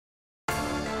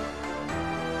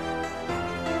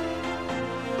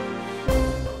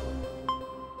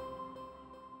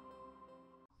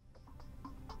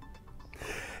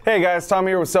Hey guys, Tom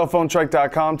here with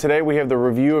cellphonetrek.com. Today we have the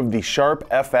review of the Sharp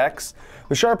FX.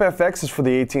 The Sharp FX is for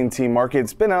the at&t market.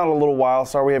 It's been out a little while.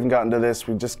 Sorry we haven't gotten to this.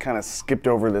 We just kind of skipped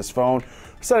over this phone.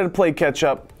 Decided to play catch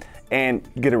up and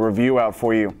get a review out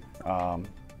for you.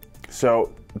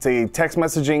 So it's a text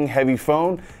messaging heavy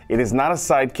phone. It is not a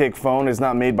Sidekick phone. It's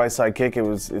not made by Sidekick.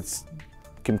 It's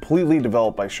completely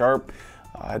developed by Sharp.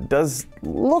 It does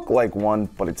look like one,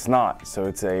 but it's not. So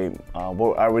it's a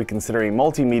what I would consider a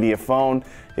multimedia phone.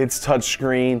 It's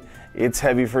touchscreen. It's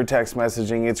heavy for text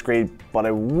messaging. It's great, but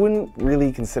I wouldn't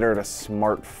really consider it a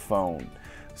smartphone.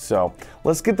 So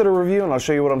let's get to the review and I'll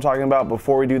show you what I'm talking about.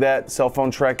 Before we do that, Cell Phone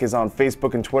Trek is on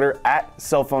Facebook and Twitter, at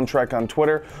Cell Phone Trek on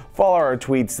Twitter. Follow our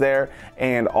tweets there,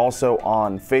 and also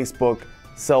on Facebook,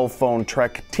 Cell Phone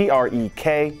Trek,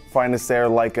 T-R-E-K. Find us there,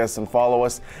 like us, and follow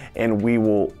us, and we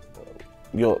will.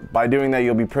 By doing that,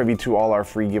 you'll be privy to all our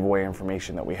free giveaway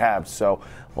information that we have. So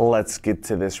let's get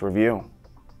to this review.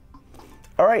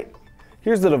 All right,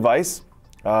 here's the device.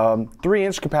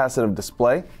 3-inch capacitive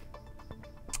display.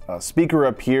 Speaker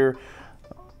up here.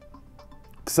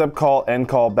 Accept call, end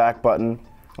call, back button.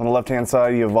 On the left-hand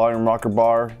side, you have volume rocker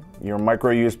bar, your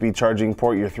micro USB charging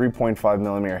port, your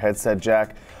 3.5mm headset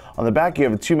jack. On the back, you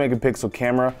have a 2-megapixel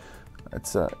camera.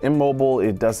 It's immobile.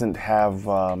 It doesn't have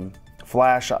a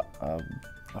flash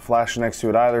next to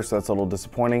it either, so that's a little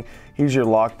disappointing. Here's your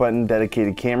lock button,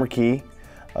 dedicated camera key.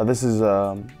 This is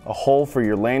a hole for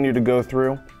your lanyard to go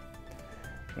through,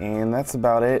 and that's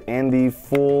about it. And the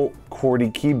full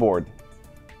QWERTY keyboard.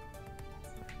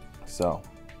 So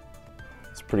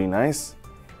it's pretty nice.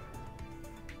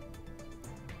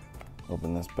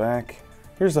 Open this back.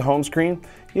 Here's the home screen.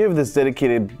 You have this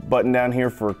dedicated button down here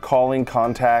for calling,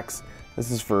 contacts.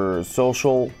 This is for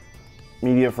social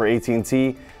media for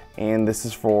at&t, and this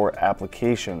is for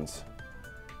applications.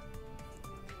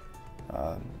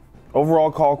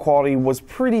 Overall call quality was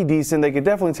pretty decent. They could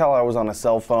definitely tell I was on a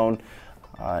cell phone,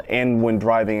 and when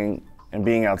driving and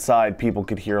being outside, people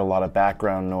could hear a lot of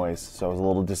background noise, so I was a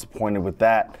little disappointed with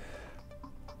that.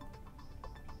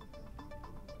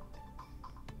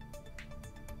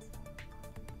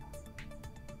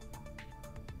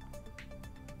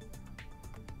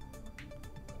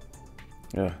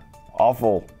 Yeah.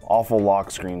 Awful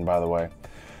lock screen, by the way.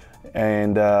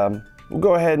 And we'll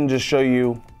go ahead and just show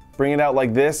you, bring it out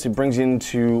like this. It brings you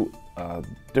into,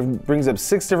 brings up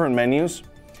 6 different menus.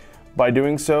 By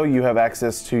doing so, you have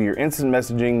access to your instant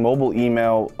messaging, mobile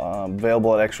email,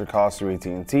 available at extra cost through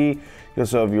at&t. You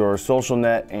also have your social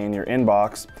net and your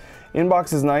inbox.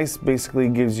 Inbox is nice, basically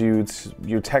gives you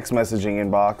your text messaging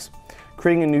inbox.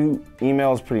 Creating a new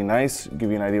email is pretty nice,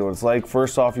 give you an idea what it's like.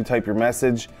 First off, you type your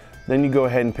message. Then you go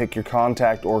ahead and pick your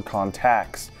contact or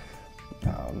contacts.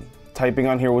 Typing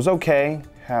on here was okay.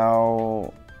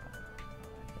 How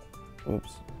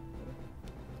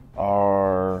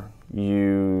are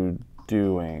you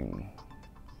doing?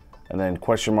 And then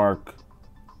question mark.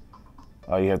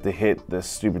 You have to hit this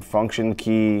stupid function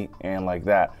key and like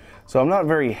that. So I'm not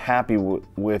very happy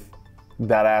with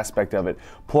that aspect of it.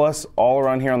 Plus, all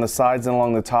around here on the sides and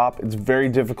along the top, it's very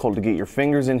difficult to get your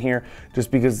fingers in here just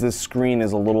because this screen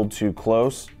is a little too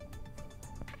close.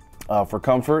 For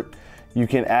comfort, you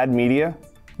can add media.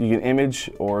 You can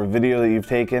image or video that you've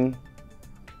taken.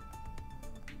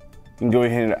 You can go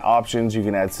ahead and options. You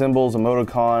can add symbols,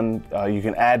 emoticon. You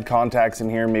can add contacts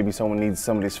in here. Maybe someone needs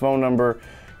somebody's phone number.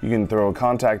 You can throw a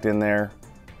contact in there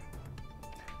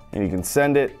and you can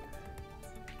send it.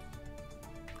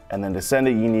 And then to send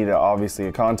it, you need obviously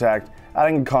a contact.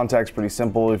 Adding a contact's pretty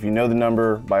simple. If you know the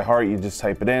number by heart, you just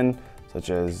type it in, such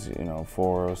as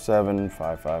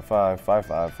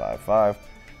 407-555-5555.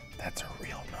 That's a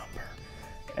real number.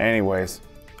 Anyways,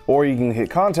 or you can hit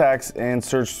contacts and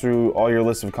search through all your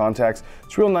list of contacts.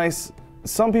 It's real nice.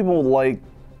 Some people like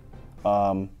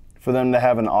for them to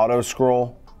have an auto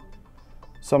scroll.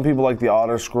 Some people like the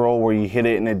auto scroll where you hit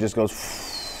it and it just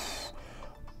goes.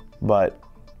 But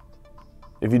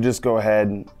if you just go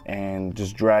ahead and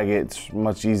just drag it, it's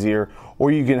much easier.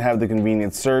 Or you can have the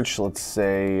convenient search. Let's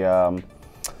say,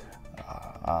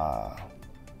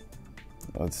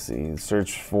 let's see,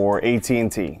 search for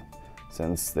at&t.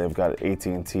 Since they've got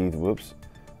at&t,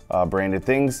 branded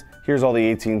things. Here's all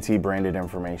the at&t branded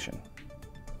information.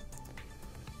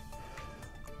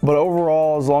 But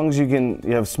overall, as long as you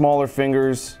have smaller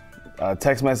fingers,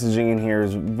 text messaging in here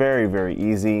is very, very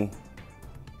easy.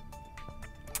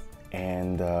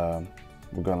 And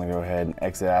we're going to go ahead and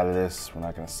exit out of this. We're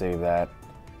not going to save that.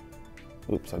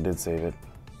 Oops, I did save it.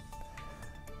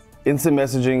 Instant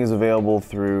messaging is available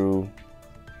through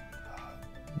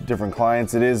different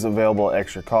clients. It is available at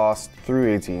extra cost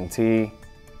through at&t.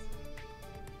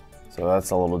 So So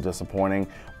that's a little disappointing.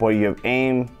 But you have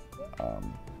AIM,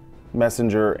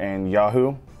 Messenger, and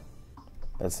Yahoo.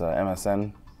 That's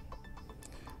MSN.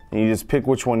 And you just pick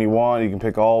which one you want. You can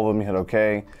pick all of them, you hit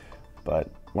OK,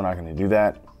 but we're not going to do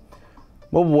that.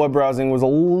 Mobile web browsing was a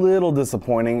little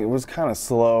disappointing. It was kind of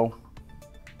slow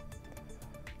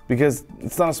because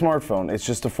it's not a smartphone. It's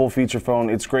just a full feature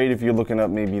phone. It's great if you're looking up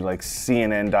maybe like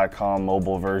CNN.com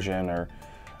mobile version or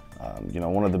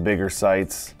one of the bigger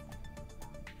sites.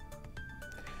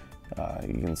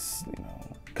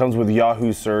 Comes with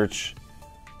Yahoo search.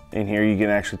 In here you can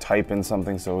actually type in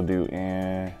something, so we'll do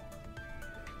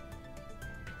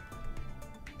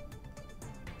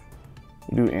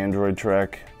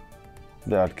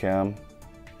androidtrek.com.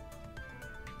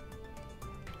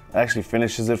 Actually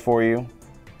finishes it for you.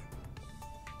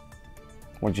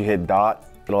 Once you hit dot,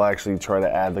 it'll actually try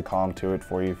to add the com to it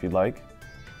for you if you'd like.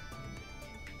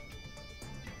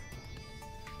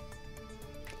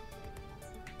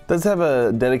 It does have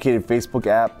a dedicated Facebook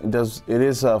app.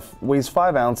 Weighs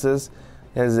 5 ounces.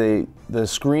 The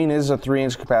screen is a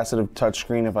 3-inch capacitive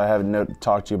touchscreen. If I haven't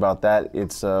talked to you about that,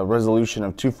 it's a resolution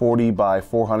of 240 by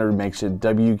 400, makes it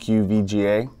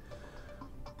WQVGA.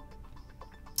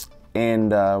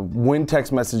 And when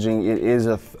text messaging, it is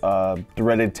a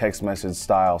threaded text message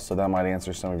style, so that might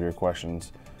answer some of your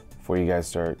questions before you guys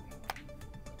start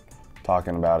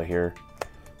talking about it here.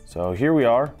 So here we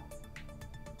are.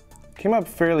 Came up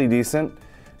fairly decent.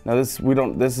 Now this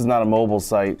is not a mobile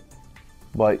site,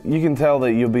 but you can tell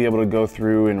that you'll be able to go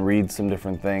through and read some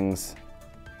different things.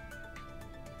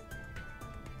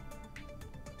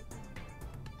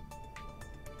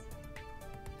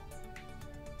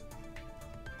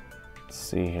 Let's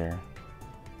see here.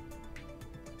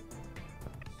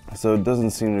 So it doesn't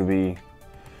seem to be,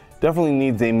 definitely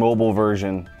needs a mobile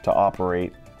version to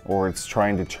operate, or it's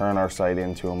trying to turn our site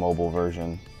into a mobile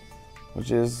version, which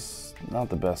is not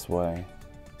the best way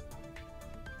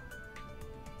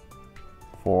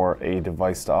for a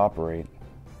device to operate.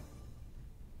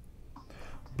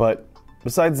 But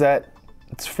besides that,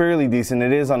 it's fairly decent.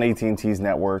 It is on at&t's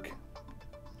network.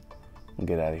 I'll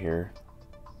get out of here.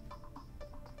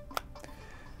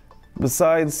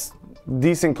 Besides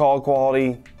decent call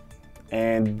quality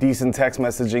and decent text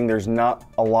messaging, there's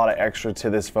not a lot of extra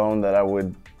to this phone that I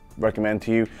would recommend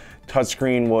to you.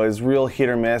 Touchscreen was real hit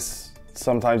or miss.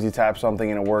 Sometimes you tap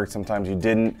something and it worked, sometimes you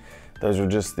didn't. Those are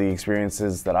just the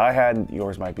experiences that I had.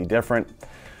 Yours might be different.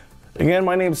 Again,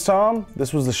 my name's Tom.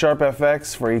 This was the Sharp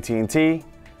FX for at&t.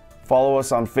 Follow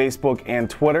us on Facebook and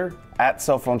Twitter, at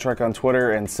cellphonetrek on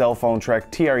Twitter and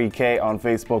cellphonetrek, TREK on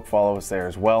Facebook. Follow us there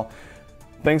as well.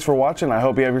 Thanks for watching. I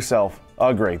hope you have yourself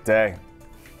a great day.